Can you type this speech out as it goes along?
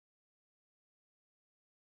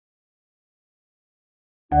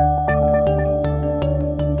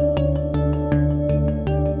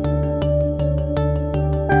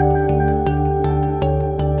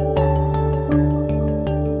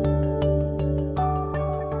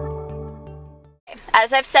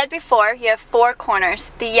As I've said before, you have 4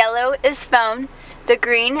 corners. The yellow is phone, the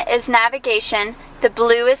green is navigation, the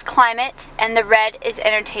blue is climate, and the red is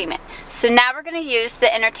entertainment. So now we're going to use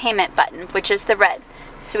the entertainment button, which is the red.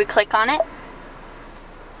 So we click on it.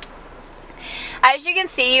 As you can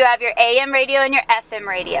see, you have your AM radio and your FM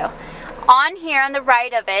radio. On here on the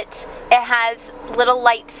right of it, it has little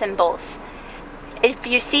light symbols. If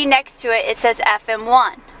you see next to it, it says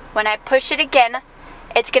FM1. When I push it again,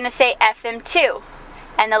 it's going to say FM2.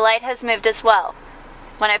 And the light has moved as well.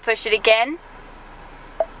 When I push it again,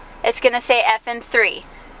 it's going to say FM3.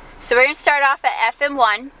 So we're going to start off at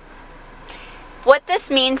FM1. What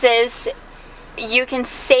this means is you can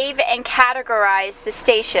save and categorize the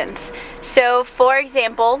stations. So for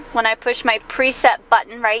example, when I push my preset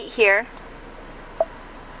button right here,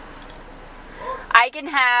 I can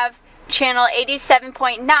have channel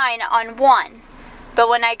 87.9 on 1. But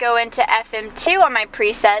when I go into FM2 on my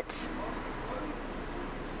presets,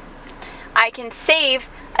 I can save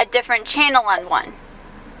a different channel on 1.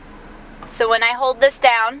 So when I hold this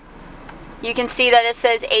down, you can see that it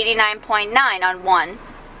says 89.9 on 1.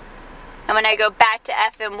 And when I go back to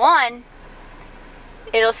FM1,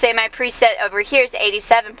 it'll say my preset over here is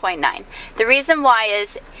 87.9. The reason why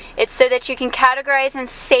is it's so that you can categorize and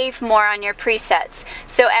save more on your presets.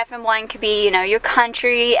 So FM1 could be, your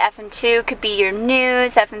country, FM2 could be your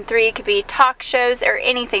news, FM3 could be talk shows or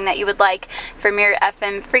anything that you would like from your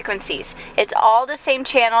FM frequencies. It's all the same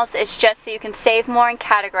channels, it's just so you can save more and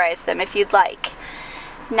categorize them if you'd like.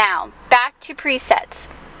 Now, back to presets.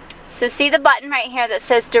 So see the button right here that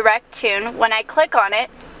says Direct Tune. When I click on it,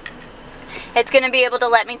 it's going to be able to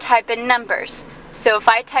let me type in numbers. So if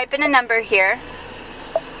I type in a number here,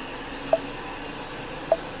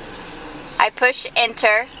 I push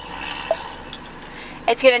enter,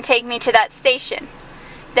 it's going to take me to that station.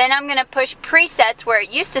 Then I'm going to push presets where it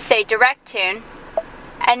used to say Direct Tune,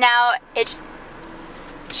 and now it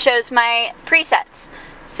shows my presets.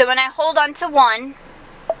 So when I hold on to 1,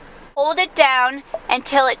 hold it down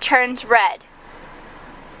until it turns red.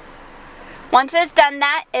 Once it's done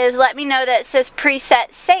that, it has let me know that it says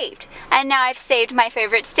preset saved. And now I've saved my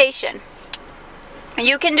favorite station.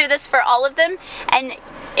 You can do this for all of them, and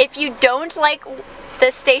if you don't like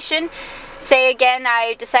this station, say again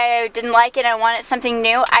I decided I didn't like it, I wanted something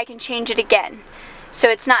new, I can change it again. So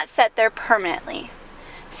it's not set there permanently.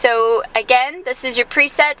 So again, this is your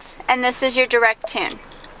presets and this is your direct tune.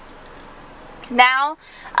 Now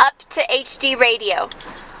up to HD radio.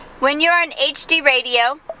 When you're on HD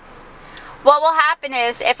radio, what will happen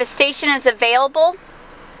is if a station is available,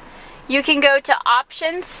 you can go to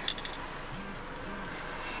options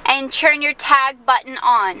and turn your tag button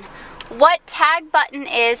on. What tag button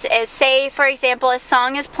is say for example a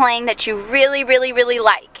song is playing that you really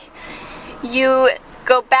like. You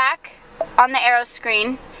go back on the arrow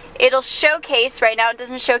screen, it'll showcase, right now it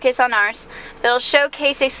doesn't showcase on ours, but it'll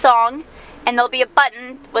showcase a song and there'll be a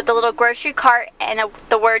button with a little grocery cart and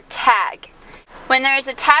the word tag. When there is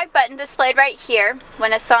a tag button displayed right here,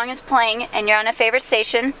 when a song is playing and you're on a favorite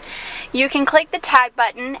station, you can click the tag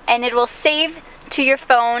button and it will save to your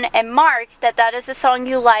phone and mark that that is the song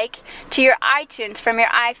you like to your iTunes from your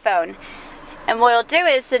iPhone. And what it'll do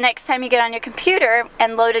is the next time you get on your computer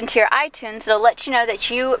and load into your iTunes, it'll let you know that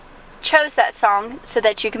you chose that song so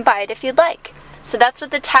that you can buy it if you'd like. So that's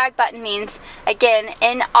what the tag button means. Again,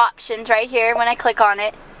 in options right here when I click on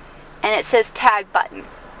it, and it says tag button,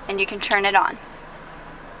 and you can turn it on.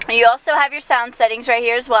 You also have your sound settings right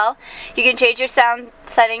here as well. You can change your sound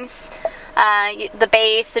settings, the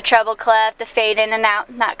bass, the treble clef, the fade in and out,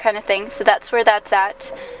 and that kind of thing. So that's where that's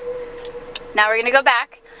at. Now we're going to go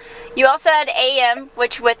back. You also had AM,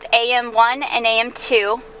 which with AM1 and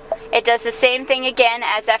AM2, it does the same thing again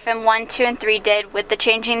as FM1, 2, and 3 did with the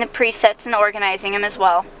changing the presets and organizing them as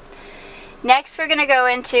well. Next we're going to go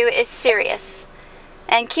into is Sirius.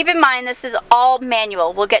 And keep in mind this is all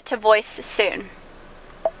manual. We'll get to voice soon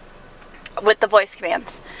with the voice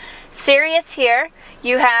commands. Sirius here,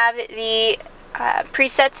 you have the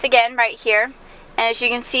presets again right here, and as you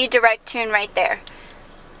can see, direct tune right there.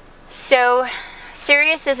 So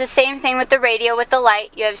Sirius is the same thing with the radio with the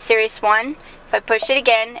light. You have Sirius 1, if I push it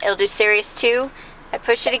again, it'll do Sirius 2, I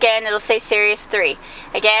push it again, it'll say Sirius 3.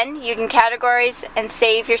 Again, you can categorize and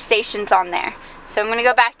save your stations on there. So I'm going to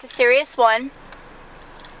go back to Sirius 1,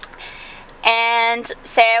 and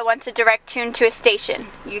say I want to direct tune to a station.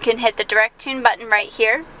 You can hit the direct tune button right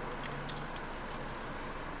here,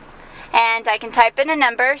 and I can type in a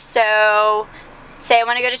number. So say I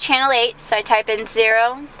want to go to channel 8, so I type in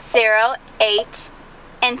 008,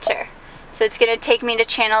 enter. So it's going to take me to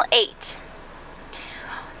channel 8.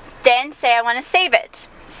 Then say I want to save it.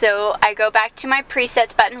 So I go back to my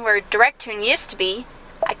presets button where direct tune used to be.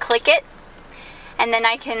 I click it, and then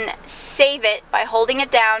I can save it by holding it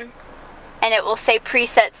down, and it will say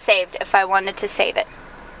presets saved if I wanted to save it.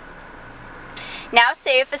 Now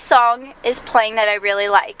say if a song is playing that I really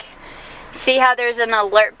like. See how there's an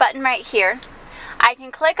alert button right here? I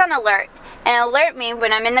can click on alert and alert me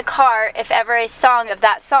when I'm in the car if ever a song of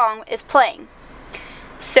that song is playing.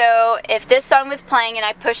 So if this song was playing and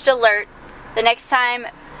I pushed alert, the next time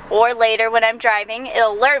or later when I'm driving,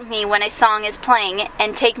 it'll alert me when a song is playing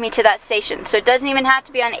and take me to that station. So it doesn't even have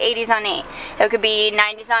to be on 80s on 8. It could be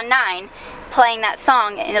 90s on 9 playing that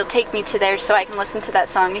song, and it'll take me to there so I can listen to that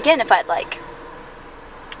song again if I'd like.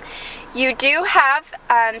 You do have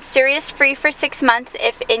Sirius free for 6 months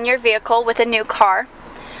if in your vehicle with a new car.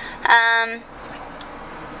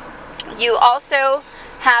 You also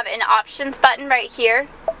have an options button right here.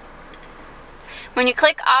 When you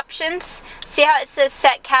click options, see how it says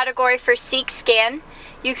set category for SYNC scan?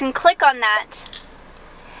 You can click on that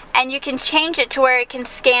and you can change it to where it can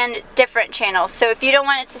scan different channels. So if you don't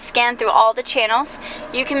want it to scan through all the channels,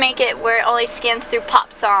 you can make it where it only scans through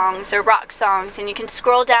pop songs or rock songs, and you can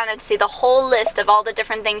scroll down and see the whole list of all the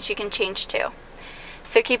different things you can change to.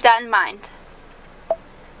 So keep that in mind.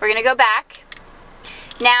 We're going to go back.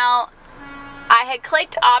 Now, I had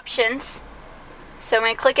clicked options, so I'm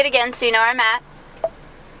going to click it again so you know where I'm at.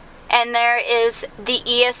 And there is the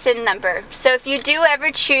ESN number. So if you do ever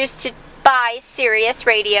choose to buy Sirius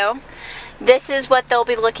Radio, this is what they'll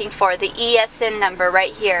be looking for, the ESN number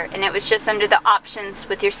right here. And it was just under the options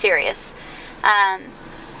with your Sirius. And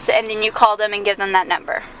then you call them and give them that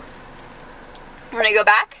number. I'm going to go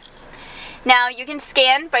back. Now you can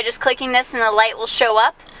scan by just clicking this and the light will show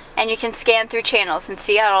up. And you can scan through channels and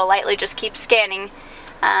see how it'll lightly just keep scanning.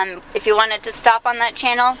 If you want it to stop on that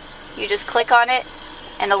channel, you just click on it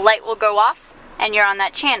and the light will go off and you're on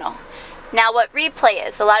that channel. Now what replay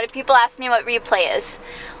is, a lot of people ask me what replay is.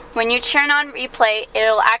 When you turn on replay,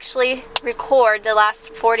 it'll actually record the last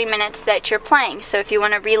 40 minutes that you're playing. So if you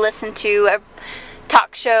want to re-listen to a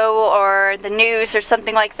talk show or the news or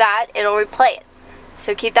something like that, it'll replay it.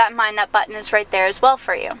 So keep that in mind, that button is right there as well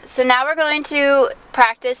for you. So now we're going to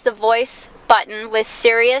practice the voice button with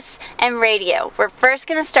Sirius and radio. We're first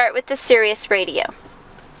going to start with the Sirius radio.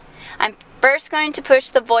 I'm first going to push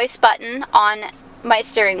the voice button on my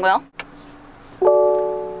steering wheel.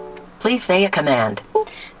 Please say a command.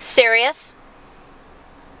 Sirius.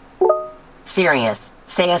 Sirius,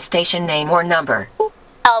 say a station name or number.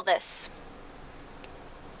 Elvis.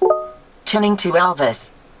 Tuning to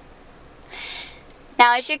Elvis.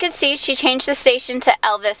 Now as you can see, she changed the station to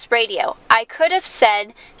Elvis Radio. I could have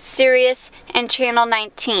said Sirius and channel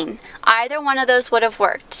 19. Either one of those would have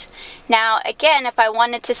worked. Now again, if I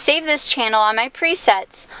wanted to save this channel on my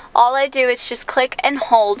presets, all I do is just click and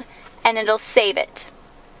hold and it'll save it.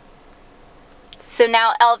 So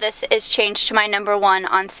now Elvis is changed to my number 1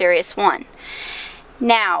 on Sirius 1.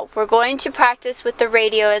 Now we're going to practice with the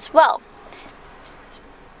radio as well.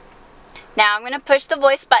 Now I'm going to push the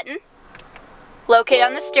voice button. Locate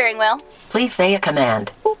on the steering wheel. Please say a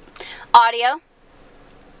command. Audio.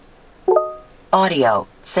 Audio,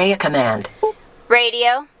 say a command.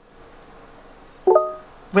 Radio.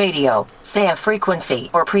 Radio, say a frequency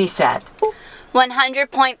or preset.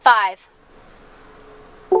 100.5.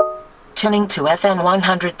 Tuning to FM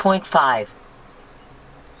 100.5.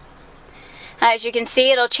 As you can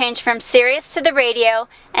see, it'll change from Sirius to the radio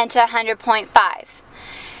and to 100.5.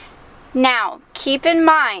 Now, keep in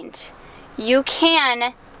mind, you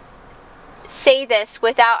can say this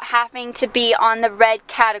without having to be on the red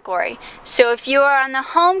category. So if you are on the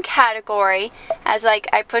home category, as like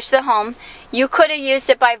I push the home, you could have used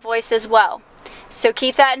it by voice as well. So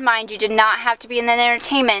keep that in mind, you did not have to be in the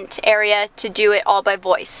entertainment area to do it all by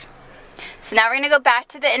voice. So now we're going to go back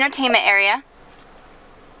to the entertainment area.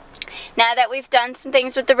 Now that we've done some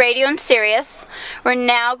things with the radio and Sirius, we're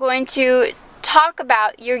now going to talk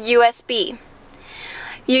about your USB.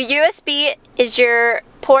 Your USB is your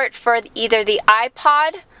port for either the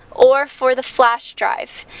iPod or for the flash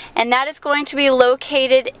drive, and that is going to be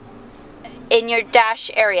located in your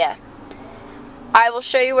dash area. I will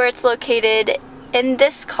show you where it's located in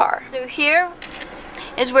this car. So here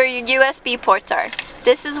is where your USB ports are.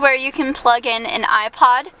 This is where you can plug in an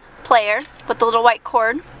iPod player with the little white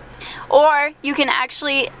cord, or you can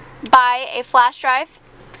actually buy a flash drive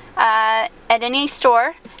at any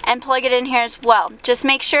store and plug it in here as well. Just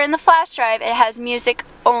make sure in the flash drive it has music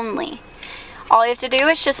only. All you have to do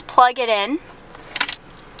is just plug it in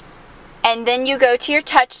and then you go to your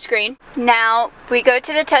touch screen. Now we go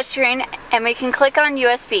to the touch screen and we can click on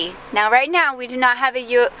USB. Now right now we do not have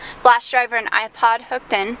a flash drive or an iPod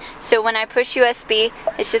hooked in, so when I push USB,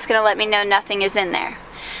 it's just going to let me know nothing is in there.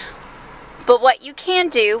 But what you can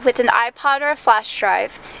do with an iPod or a flash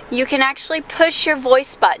drive, you can actually push your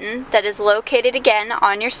voice button that is located again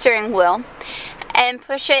on your steering wheel and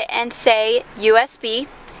push it and say USB,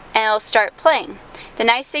 and it'll start playing. The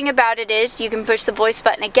nice thing about it is you can push the voice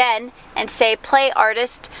button again and say play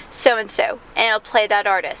artist so-and-so, and it'll play that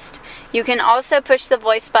artist. You can also push the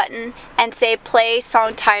voice button and say play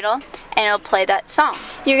song title, and it'll play that song.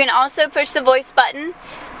 You can also push the voice button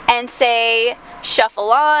and say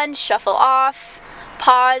shuffle on, shuffle off,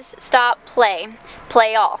 pause, stop, play,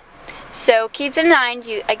 play all. So keep in mind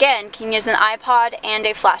you again can use an iPod and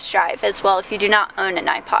a flash drive as well if you do not own an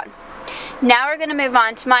iPod. Now we're going to move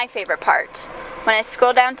on to my favorite part. When I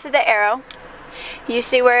scroll down to the arrow, you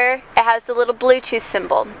see where it has the little Bluetooth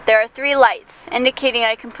symbol. There are 3 lights indicating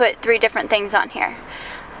I can put 3 different things on here.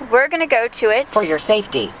 We're going to go to it. For your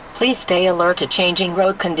safety, please stay alert to changing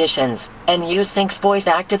road conditions and use SYNC's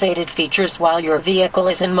voice-activated features while your vehicle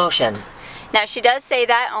is in motion. Now she does say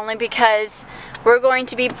that only because we're going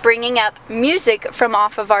to be bringing up music from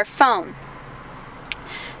off of our phone.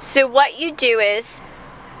 So what you do is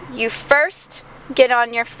you first get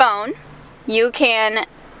on your phone. You can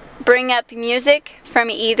bring up music from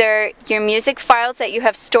either your music files that you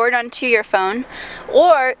have stored onto your phone,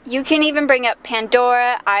 or you can even bring up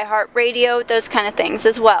Pandora, iHeartRadio, those kind of things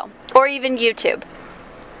as well, or even YouTube.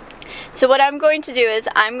 So what I'm going to do is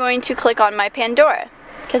I'm going to click on my Pandora,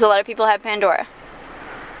 because a lot of people have Pandora.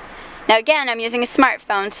 Now again, I'm using a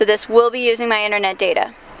smartphone, so this will be using my internet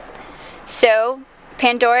data. So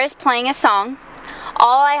Pandora is playing a song.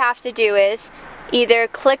 All I have to do is either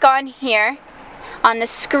click on here on the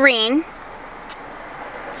screen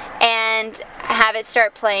and have it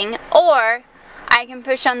start playing, or I can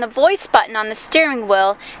push on the voice button on the steering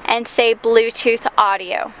wheel and say Bluetooth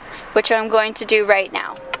audio, which I'm going to do right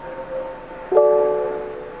now.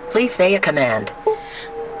 Please say a command.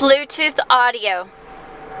 Bluetooth audio.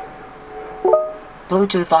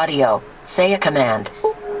 Bluetooth audio. Say a command.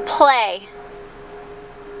 Play.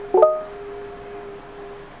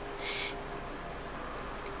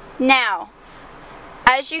 Now,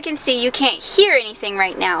 as you can see, you can't hear anything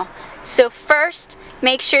right now. So first,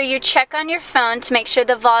 make sure you check on your phone to make sure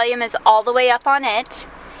the volume is all the way up on it,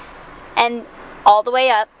 and all the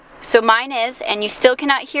way up. So mine is, and you still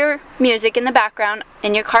cannot hear music in the background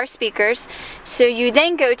in your car speakers. So you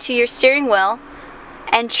then go to your steering wheel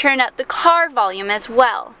and turn up the car volume as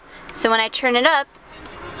well. So when I turn it up,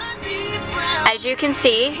 as you can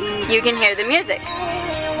see, you can hear the music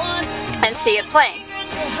and see it playing.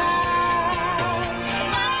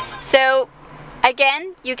 So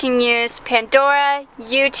again, you can use Pandora,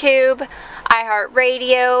 YouTube,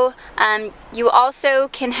 iHeartRadio. You also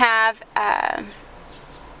can have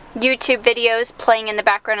YouTube videos playing in the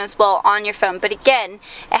background as well on your phone. But again,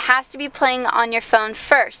 it has to be playing on your phone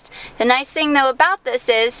first. The nice thing though about this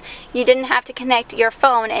is you didn't have to connect your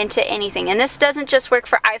phone into anything. And this doesn't just work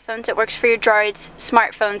for iPhones, it works for your Droids,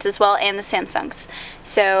 smartphones as well, and the Samsungs.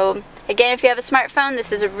 So again, if you have a smartphone,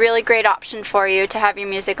 this is a really great option for you to have your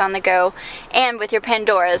music on the go, and with your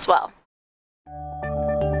Pandora as well.